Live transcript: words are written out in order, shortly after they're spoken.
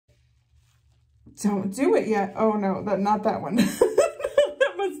Don't do it yet. Oh no, not that one.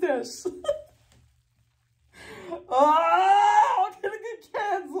 That mustache. Oh, I'm gonna get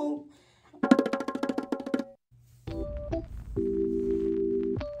canceled.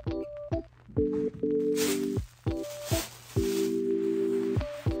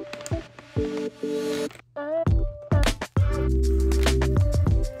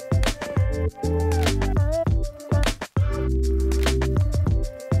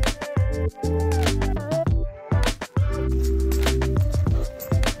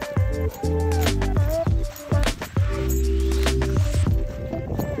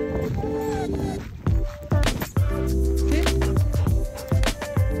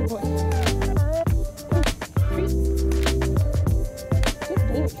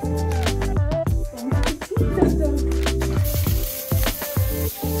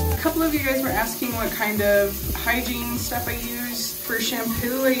 Asking what kind of hygiene stuff I use. For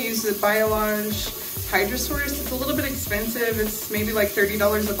shampoo, I use the Biolage Hydro Source. It's a little bit expensive. It's maybe like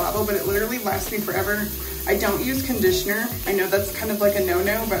 $30 a bottle, but it literally lasts me forever. I don't use conditioner. I know that's kind of like a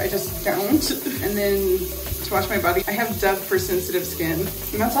no-no, but I just don't. And then to wash my body, I have Dove for sensitive skin.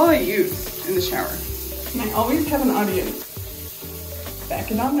 And that's all I use in the shower. And I always have an audience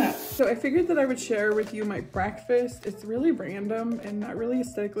backing on that. So I figured that I would share with you my breakfast. It's really random and not really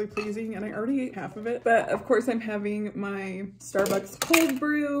aesthetically pleasing, and I already ate half of it. But of course I'm having my Starbucks cold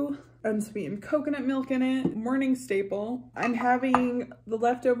brew, unsweetened coconut milk in it, morning staple. I'm having the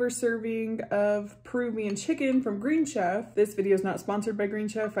leftover serving of Peruvian chicken from Green Chef. This video is not sponsored by Green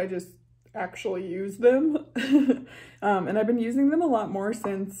Chef, I just actually use them. And I've been using them a lot more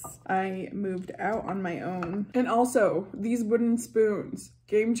since I moved out on my own. And also these wooden spoons,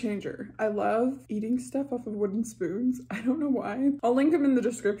 game changer. I love eating stuff off of wooden spoons. I don't know why. I'll link them in the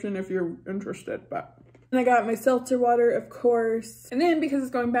description if you're interested, but. And I got my seltzer water, of course. And then because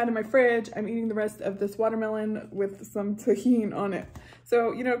it's going bad in my fridge, I'm eating the rest of this watermelon with some tahini on it.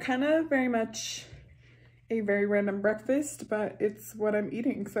 So, you know, kind of very much a very random breakfast, but it's what I'm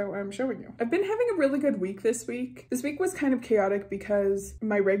eating, so I'm showing you. I've been having a really good week this week. This week was kind of chaotic because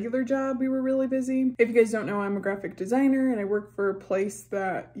my regular job, we were really busy. If you guys don't know, I'm a graphic designer and I work for a place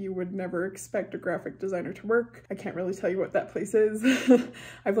that you would never expect a graphic designer to work. I can't really tell you what that place is.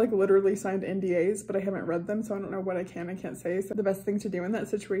 I've like literally signed NDAs, but I haven't read them, so I don't know what I can and can't say. So the best thing to do in that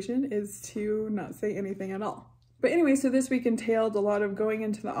situation is to not say anything at all. But anyway, so this week entailed a lot of going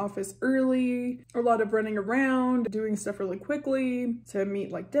into the office early, a lot of running around, doing stuff really quickly to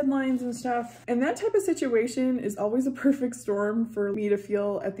meet like deadlines and stuff. And that type of situation is always a perfect storm for me to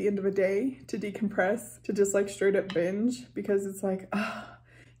feel at the end of a day, to decompress, to just like straight up binge, because it's like, ah,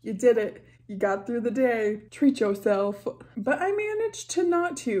 you did it. You got through the day, treat yourself. But I managed to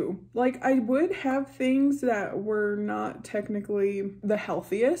not to. Like, I would have things that were not technically the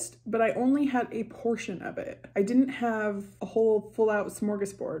healthiest, but I only had a portion of it. I didn't have a whole full out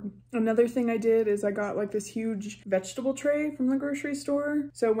smorgasbord. Another thing I did is I got like this huge vegetable tray from the grocery store.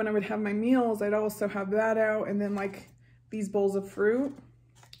 So when I would have my meals, I'd also have that out, and then like these bowls of fruit.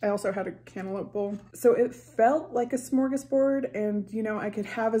 I also had a cantaloupe bowl. So it felt like a smorgasbord, and you know, I could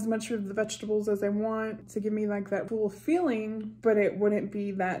have as much of the vegetables as I want to give me like that full feeling, but it wouldn't be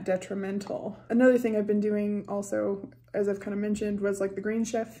that detrimental. Another thing I've been doing also, as I've kind of mentioned, was like the Green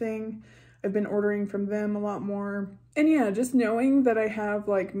Chef thing. I've been ordering from them a lot more. And yeah, just knowing that I have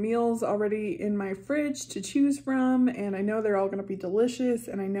like meals already in my fridge to choose from, and I know they're all gonna be delicious,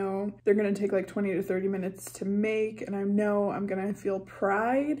 and I know they're gonna take like 20 to 30 minutes to make, and I know I'm gonna feel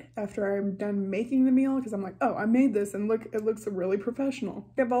pride after I'm done making the meal, because I'm like, oh, I made this and look, it looks really professional.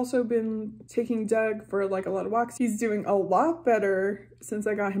 I've also been taking Doug for like a lot of walks. He's doing a lot better since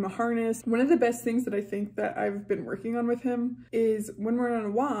I got him a harness. One of the best things that I think that I've been working on with him is when we're on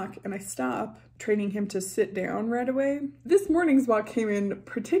a walk and I stop, training him to sit down right away. This morning's walk came in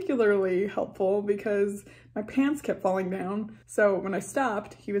particularly helpful because my pants kept falling down. So when I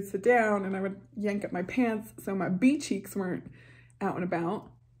stopped, he would sit down and I would yank up my pants so my bee cheeks weren't out and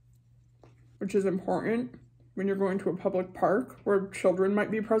about, which is important when you're going to a public park where children might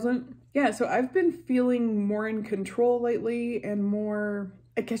be present. Yeah, so I've been feeling more in control lately and more,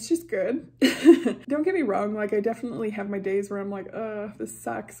 I guess, just good. Don't get me wrong, like I definitely have my days where I'm like, this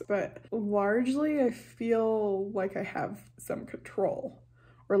sucks, but largely I feel like I have some control,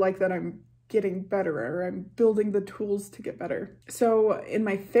 or like that I'm getting better, or I'm building the tools to get better. So in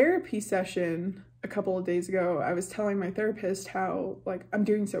my therapy session a couple of days ago, I was telling my therapist how like I'm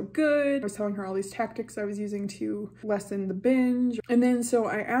doing so good. I was telling her all these tactics I was using to lessen the binge. And then so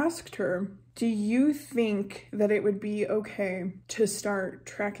I asked her, do you think that it would be okay to start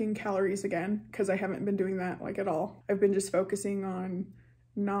tracking calories again? Because I haven't been doing that like at all. I've been just focusing on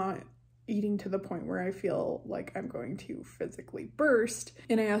not eating to the point where I feel like I'm going to physically burst.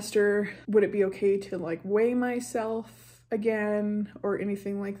 And I asked her, would it be okay to like weigh myself again or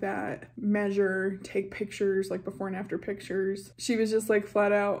anything like that, measure, take pictures, like before and after pictures. She was just like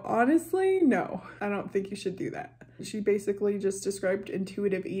flat out, honestly, no, I don't think you should do that. She basically just described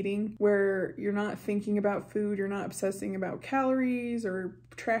intuitive eating, where you're not thinking about food, you're not obsessing about calories or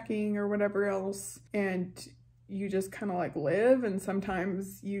tracking or whatever else, and you just kind of like live, and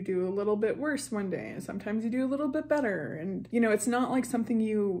sometimes you do a little bit worse one day and sometimes you do a little bit better. And you know, it's not like something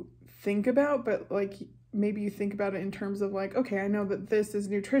you think about, but like maybe you think about it in terms of like, okay, I know that this is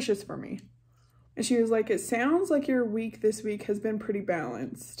nutritious for me. And she was like, it sounds like your week this week has been pretty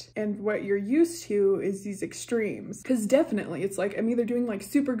balanced, and what you're used to is these extremes. Because definitely it's like I'm either doing like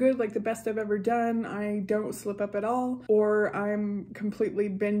super good, like the best I've ever done, I don't slip up at all, or I'm completely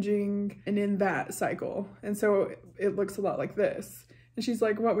binging and in that cycle. And so it looks a lot like this. And she's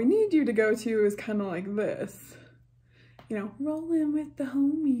like, what we need you to go to is kind of like this, you know, rolling with the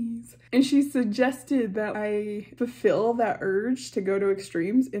homies. And she suggested that I fulfill that urge to go to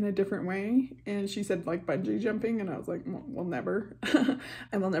extremes in a different way. And she said like bungee jumping, and I was like, well, never.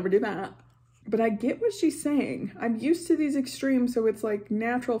 I will never do that. But I get what she's saying. I'm used to these extremes, so it's like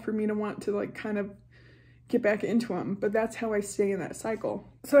natural for me to want to like kind of get back into them, but that's how I stay in that cycle.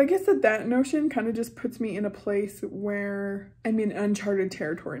 So I guess that notion kind of just puts me in a place where I'm in uncharted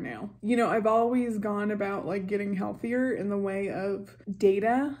territory now. You know, I've always gone about like getting healthier in the way of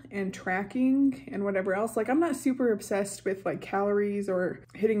data and tracking and whatever else. Like I'm not super obsessed with like calories or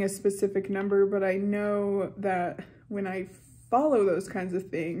hitting a specific number, but I know that when I follow those kinds of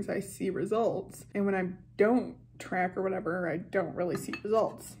things, I see results. And when I don't track or whatever, I don't really see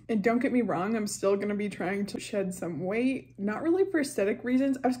results. And don't get me wrong, I'm still gonna be trying to shed some weight, not really for aesthetic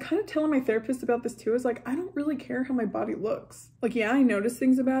reasons. I was kind of telling my therapist about this too. I was like, I don't really care how my body looks. Like, yeah, I notice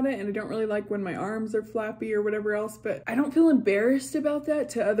things about it, and I don't really like when my arms are flappy or whatever else, but I don't feel embarrassed about that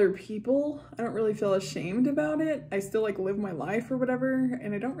to other people. I don't really feel ashamed about it. I still like live my life or whatever,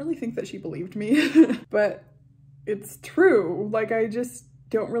 and I don't really think that she believed me, but it's true. Like, I just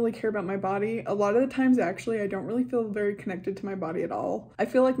don't really care about my body. A lot of the times, actually, I don't really feel very connected to my body at all. I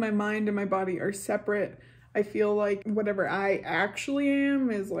feel like my mind and my body are separate. I feel like whatever I actually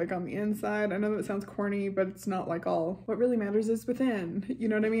am is like on the inside. I know that sounds corny, but it's not like all. What really matters is within. You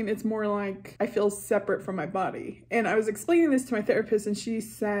know what I mean? It's more like I feel separate from my body. And I was explaining this to my therapist, and she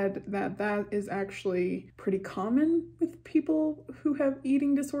said that that is actually pretty common with people who have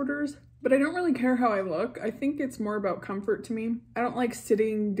eating disorders. But I don't really care how I look. I think it's more about comfort to me. I don't like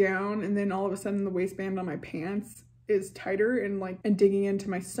sitting down and then all of a sudden the waistband on my pants is tighter and digging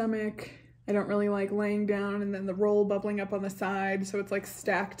into my stomach. I don't really like laying down and then the roll bubbling up on the side, so it's like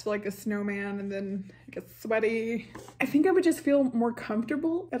stacked like a snowman and then it gets sweaty. I think I would just feel more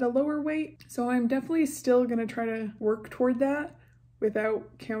comfortable at a lower weight. So I'm definitely still gonna try to work toward that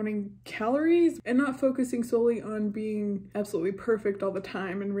without counting calories and not focusing solely on being absolutely perfect all the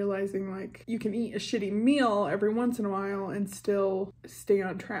time, and realizing like you can eat a shitty meal every once in a while and still stay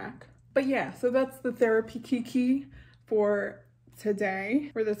on track. But yeah, so that's the therapy kiki for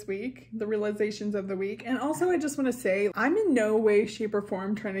today, for this week, the realizations of the week. And also I just want to say, I'm in no way, shape, or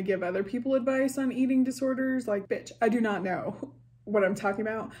form trying to give other people advice on eating disorders. Like, bitch, I do not know what I'm talking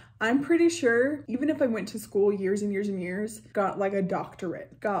about. I'm pretty sure even if I went to school years and years and years, got like a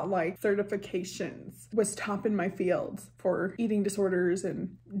doctorate, got like certifications, was top in my fields for eating disorders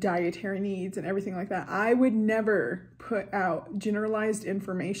and dietary needs and everything like that, I would never put out generalized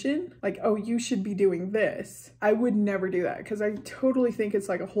information like, oh, you should be doing this. I would never do that, because I totally think it's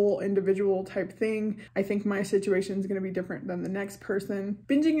like a whole individual type thing. I think my situation is going to be different than the next person.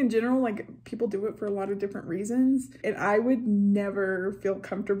 Binging in general, like, people do it for a lot of different reasons, and I would never feel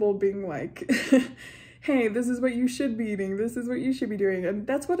comfortable being like, hey, this is what you should be eating, this is what you should be doing. And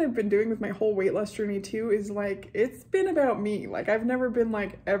that's what I've been doing with my whole weight loss journey too, is like, it's been about me. Like, I've never been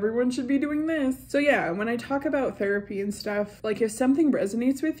like, everyone should be doing this. So yeah, when I talk about therapy and stuff, like, if something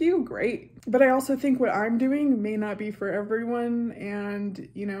resonates with you, great. But I also think what I'm doing may not be for everyone, and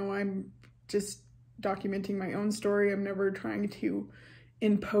you know, I'm just documenting my own story. I'm never trying to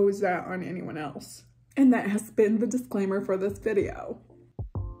impose that on anyone else. And that has been the disclaimer for this video.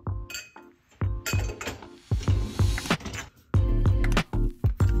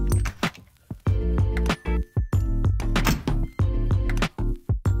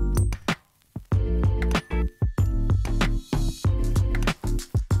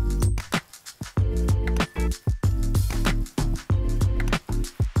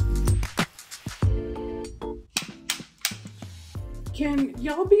 Can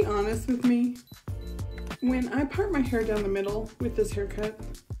y'all be honest with me? When I part my hair down the middle with this haircut,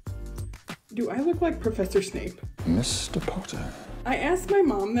 Do I look like Professor Snape? Mr. Potter. I asked my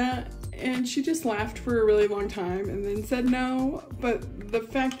mom that, and she just laughed for a really long time and then said no. But the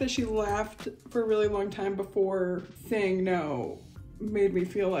fact that she laughed for a really long time before saying no made me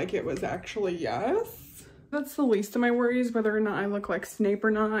feel like it was actually yes. That's the least of my worries, whether or not I look like Snape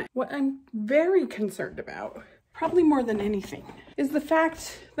or not. What I'm very concerned about, probably more than anything, is the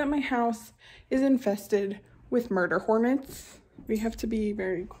fact that my house is infested with murder hornets. We have to be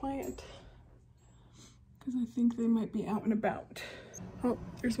very quiet because I think they might be out and about. Oh,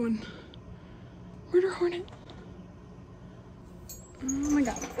 there's one. Murder hornet. Oh my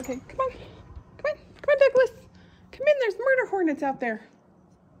god. Okay, come on. Come on. Come on, Douglas. Come in, there's murder hornets out there.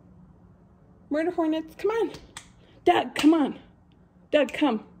 Murder hornets, come on. Doug, come on. Doug,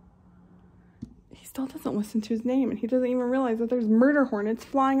 come. He still doesn't listen to his name, and he doesn't even realize that there's murder hornets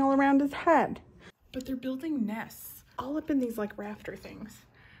flying all around his head. But they're building nests all up in these like rafter things.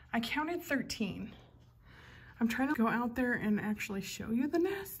 I counted 13. I'm trying to go out there and actually show you the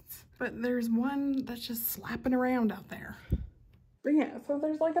nests, but there's one that's just slapping around out there. But yeah, so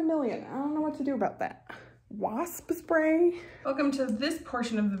there's like a million. I don't know what to do about that. Wasp spray. Welcome to this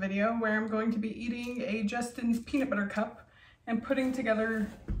portion of the video where I'm going to be eating a Justin's peanut butter cup and putting together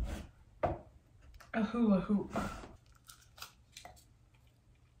a hula hoop.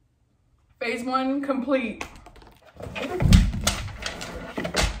 Phase 1 complete.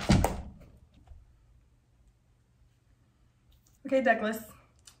 Okay, Douglas,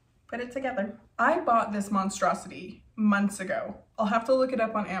 put it together. I bought this monstrosity months ago. I'll have to look it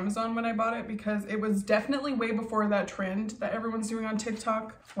up on Amazon when I bought it because it was definitely way before that trend that everyone's doing on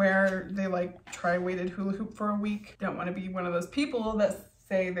TikTok where they like try weighted hula hoop for a week. Don't want to be one of those people that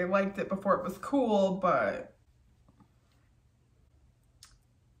say they liked it before it was cool, but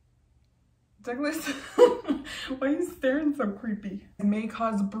Douglas, why are you staring so creepy? It may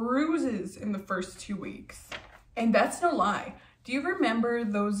cause bruises in the first 2 weeks. And that's no lie. Do you remember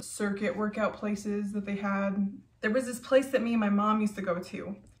those circuit workout places that they had? There was this place that me and my mom used to go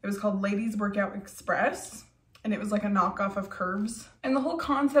to. It was called Ladies Workout Express, and it was like a knockoff of Curves. And the whole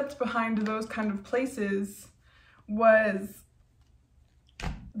concept behind those kind of places was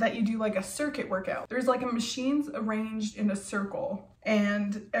that you do like a circuit workout. There's like a machines arranged in a circle,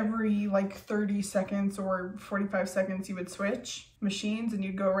 and every like 30 seconds or 45 seconds you would switch machines and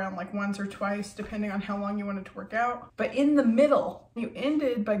you'd go around like once or twice depending on how long you wanted to work out. But in the middle, you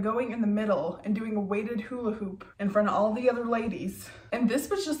ended by going in the middle and doing a weighted hula hoop in front of all the other ladies. And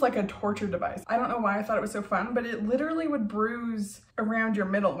this was just like a torture device. I don't know why I thought it was so fun, but it literally would bruise around your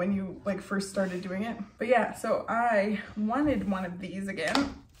middle when you like first started doing it. But yeah, so I wanted one of these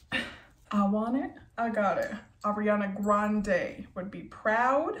again. I want it, I got it. Ariana Grande would be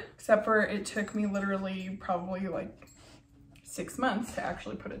proud, except for it took me literally probably like 6 months to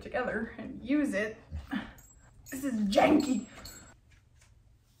actually put it together and use it. This is janky.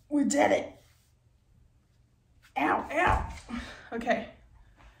 We did it. Ow, ow. Okay,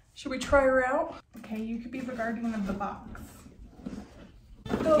 should we try her out? Okay, you could be the guardian of the box.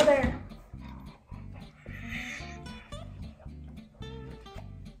 Go there.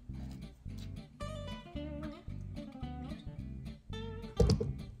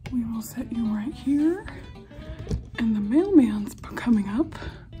 We will set you right here, and the mailman's coming up,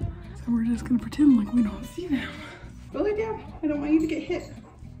 so we're just gonna pretend like we don't see them. Go lay down. I don't want you to get hit.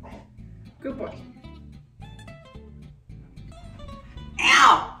 Good boy.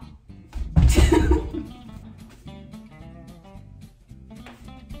 Ow!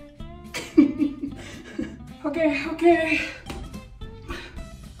 Okay, okay.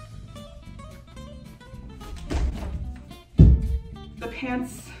 The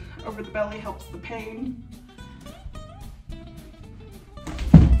pants over the belly helps the pain.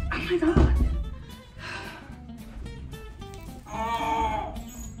 Oh my god. Oh.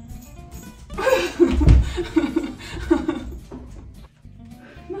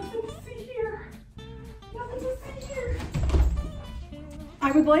 Nothing to see here. Nothing to see here.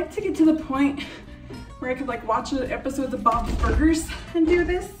 I would like to get to the point where I could like watch episodes of Bob's Burgers and do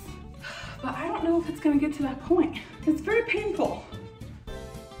this, but I don't know if it's gonna get to that point. It's very painful.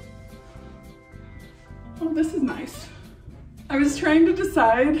 Oh, this is nice. I was trying to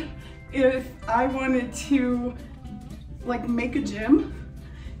decide if I wanted to like make a gym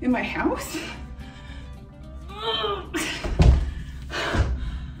in my house.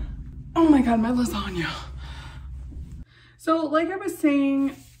 Oh my god, my lasagna. So like I was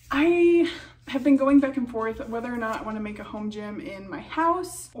saying, I have been going back and forth whether or not I want to make a home gym in my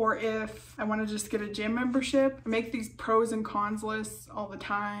house or if I want to just get a gym membership. I make these pros and cons lists all the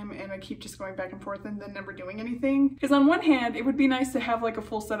time and I keep just going back and forth and then never doing anything. Because on one hand, it would be nice to have like a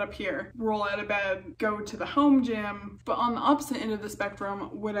full setup here, roll out of bed, go to the home gym, but on the opposite end of the spectrum,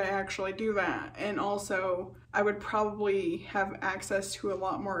 would I actually do that? And also, I would probably have access to a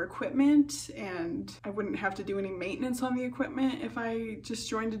lot more equipment and I wouldn't have to do any maintenance on the equipment if I just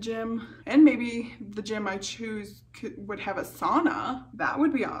joined a gym. And maybe the gym I choose would have a sauna. That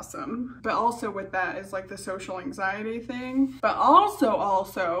would be awesome. But also with that is like the social anxiety thing. But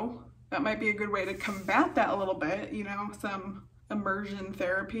also, that might be a good way to combat that a little bit, you know, some immersion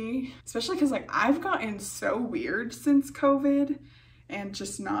therapy. Especially because like I've gotten so weird since COVID and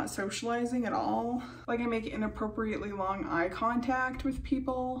just not socializing at all. Like I make inappropriately long eye contact with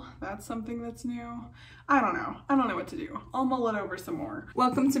people. That's something that's new. I don't know what to do. I'll mull it over some more.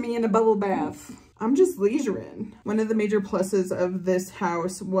 Welcome to me in a bubble bath. I'm just leisuring. One of the major pluses of this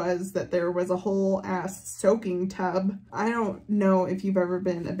house was that there was a whole ass soaking tub. I don't know if you've ever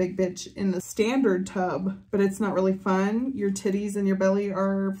been a big bitch in the standard tub, but it's not really fun. Your titties and your belly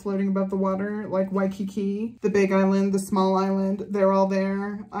are floating above the water like Waikiki. The big island, the small island, they're all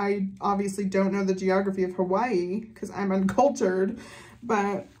there. I obviously don't know the geography of Hawaii because I'm uncultured,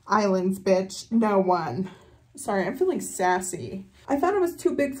 but islands, bitch, no one. Sorry, I'm feeling sassy. I thought it was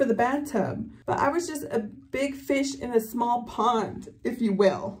too big for the bathtub, but I was just a big fish in a small pond, if you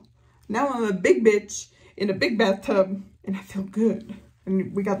will. Now I'm a big bitch in a big bathtub, and I feel good.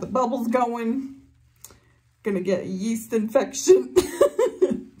 And we got the bubbles going. Gonna get a yeast infection.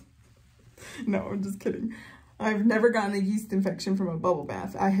 No, I'm just kidding. I've never gotten a yeast infection from a bubble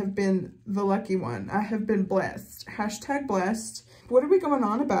bath. I have been the lucky one. I have been blessed. Hashtag blessed. What are we going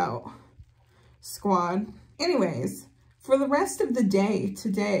on about, squad? Anyways, for the rest of the day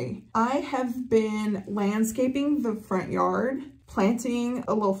today, I have been landscaping the front yard, planting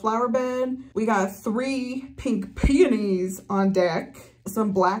a little flower bed. We got 3 pink peonies on deck,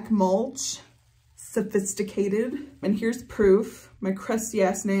 some black mulch, sophisticated. And here's proof, my crusty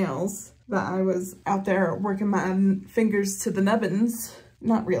ass nails, that I was out there working my fingers to the nubbins.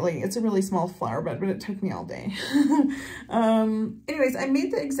 Not really, it's a really small flower bed, but it took me all day. Anyways, I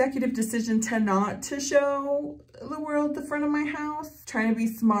made the executive decision to not to show the world the front of my house. Trying to be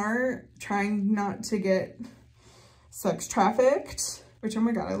smart, trying not to get sex trafficked, which, oh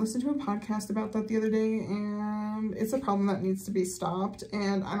my God, I listened to a podcast about that the other day and it's a problem that needs to be stopped.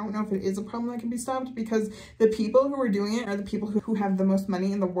 And I don't know if it is a problem that can be stopped because the people who are doing it are the people who have the most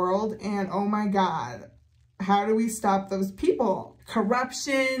money in the world. And oh my God, how do we stop those people?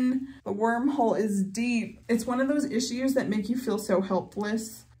 Corruption, the wormhole is deep. It's one of those issues that make you feel so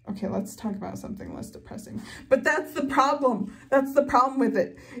helpless. Okay, let's talk about something less depressing. But that's the problem. That's the problem with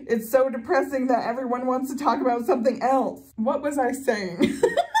it. It's so depressing that everyone wants to talk about something else. What was I saying?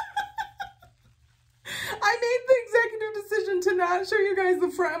 I made the executive decision to not show you guys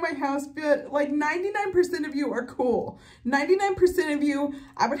the front of my house, but like 99% of you are cool. 99% of you,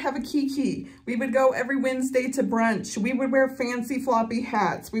 I would have a kiki. We would go every Wednesday to brunch. We would wear fancy floppy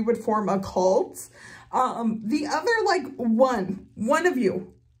hats. We would form a cult. The other like one of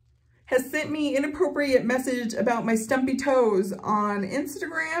you has sent me inappropriate message about my stumpy toes on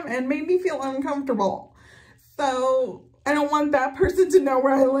Instagram and made me feel uncomfortable. So I don't want that person to know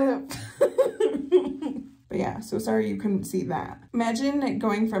where I live. But yeah, so sorry you couldn't see that. Imagine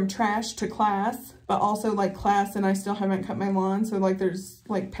going from trash to class, but also like class and I still haven't cut my lawn. So like there's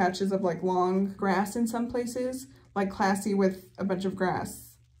like patches of like long grass in some places, like classy with a bunch of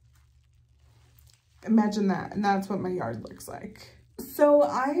grass. Imagine that, and that's what my yard looks like. So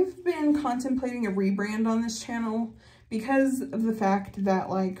I've been contemplating a rebrand on this channel because of the fact that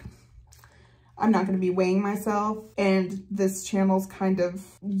like I'm not going to be weighing myself, and this channel's kind of,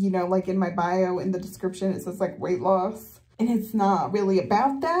 you know, like in my bio in the description it says like weight loss, and it's not really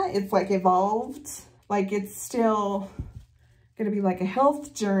about that. It's like evolved, like it's still gonna be like a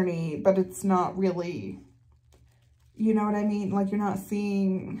health journey, but it's not really, you know what I mean? Like you're not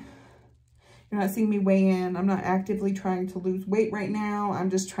seeing me weigh in. I'm not actively trying to lose weight right now.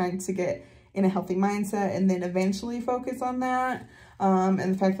 I'm just trying to get in a healthy mindset and then eventually focus on that. And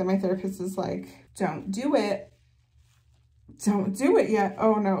the fact that my therapist is like, don't do it yet.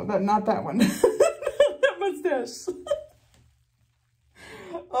 Oh no, not that one. That mustache.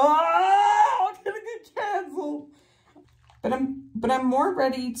 Oh, I'm gonna get canceled. But I'm more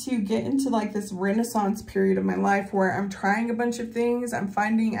ready to get into like this renaissance period of my life where I'm trying a bunch of things. I'm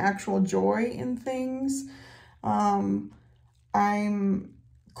finding actual joy in things. I'm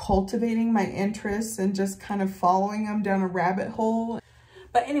cultivating my interests and just kind of following them down a rabbit hole.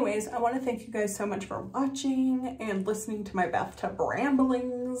 But anyways, I want to thank you guys so much for watching and listening to my bathtub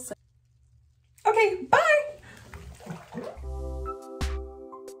rambling.